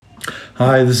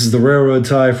Hi, this is the Railroad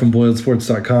Tie from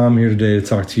BoiledSports.com here today to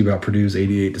talk to you about Purdue's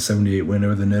 88-78 win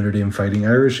over the Notre Dame Fighting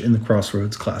Irish in the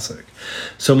Crossroads Classic.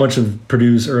 So much of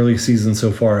Purdue's early season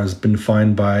so far has been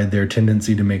defined by their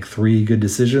tendency to make 3 good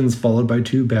decisions followed by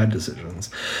 2 bad decisions.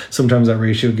 Sometimes that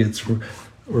ratio gets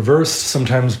reversed.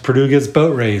 Sometimes Purdue gets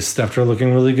boat raced after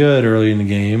looking really good early in the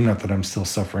game. Not that I'm still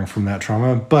suffering from that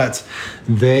trauma, but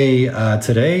they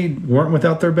today weren't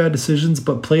without their bad decisions,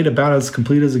 but played about as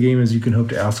complete as a game as you can hope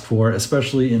to ask for,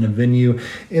 especially in a venue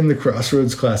in the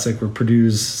Crossroads Classic where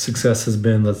Purdue's success has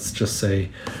been, let's just say,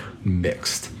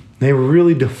 mixed. They were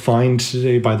really defined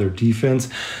today by their defense,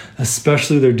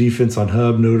 especially their defense on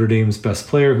Hub, Notre Dame's best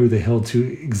player, who they held to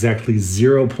exactly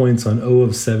 0 points on 0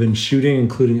 of 7 shooting,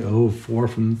 including 0 of 4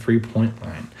 from the three-point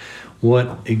line.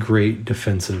 What a great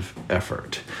defensive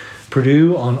effort.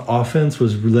 Purdue on offense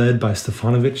was led by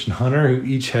Stefanovic and Hunter, who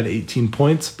each had 18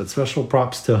 points, but special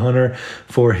props to Hunter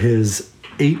for his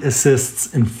 8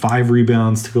 assists and 5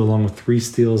 rebounds to go along with 3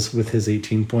 steals with his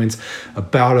 18 points.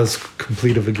 About as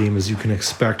complete of a game as you can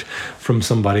expect from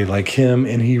somebody like him,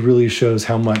 and he really shows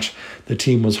how much the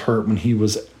team was hurt when he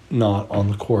was not on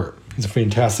the court. He's a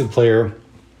fantastic player.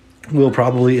 Will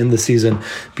probably end the season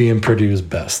being Purdue's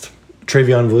best.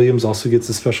 Travion Williams also gets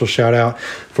a special shout out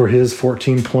for his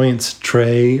 14 points.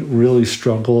 Trey really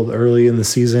struggled early in the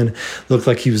season. Looked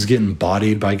like he was getting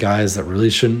bodied by guys that really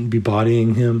shouldn't be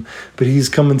bodying him, but he's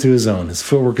coming to his own. His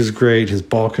footwork is great. His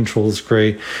ball control is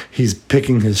great. He's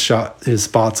picking his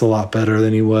spots a lot better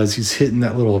than he was. He's hitting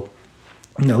that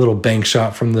little bank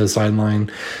shot from the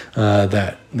sideline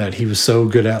that he was so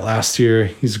good at last year.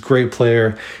 He's a great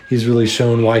player. He's really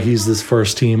shown why he's this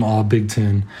first team all Big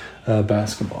Ten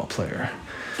basketball player.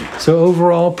 So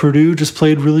overall, Purdue just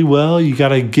played really well. You got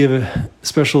to give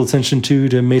special attention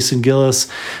to Mason Gillis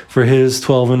for his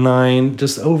 12-9.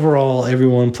 Just overall,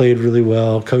 everyone played really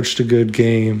well, coached a good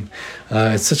game.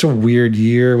 It's such a weird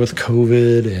year with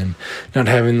COVID and not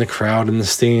having the crowd in the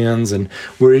stands, and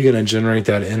where are you going to generate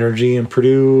that energy? And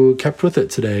Purdue kept with it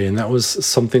today, and that was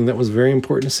something that was very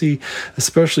important to see,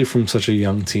 especially from such a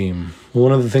young team.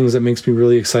 One of the things that makes me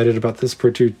really excited about this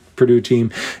Purdue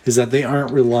team is that they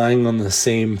aren't relying on the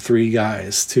same 3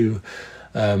 guys to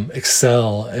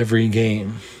excel every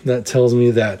game. That tells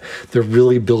me that they're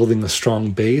really building a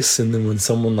strong base, and then when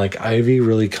someone like Ivey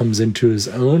really comes into his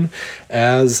own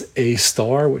as a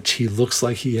star, which he looks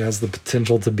like he has the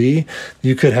potential to be,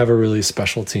 you could have a really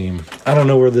special team. I don't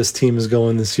know where this team is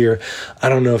going this year. I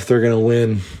don't know if they're going to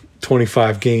win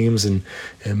 25 games and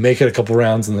make it a couple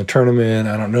rounds in the tournament.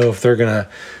 I don't know if they're going to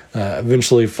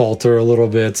eventually falter a little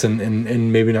bit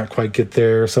and maybe not quite get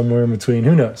there, somewhere in between.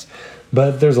 Who knows?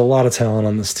 But there's a lot of talent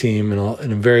on this team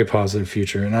and a very positive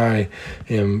future, and I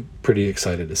am pretty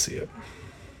excited to see it.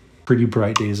 Pretty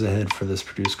bright days ahead for this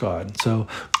Purdue squad. So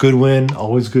good win.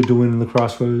 Always good to win in the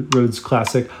Crossroads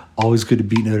Classic. Always good to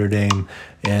beat Notre Dame.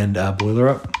 And Boiler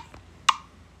up.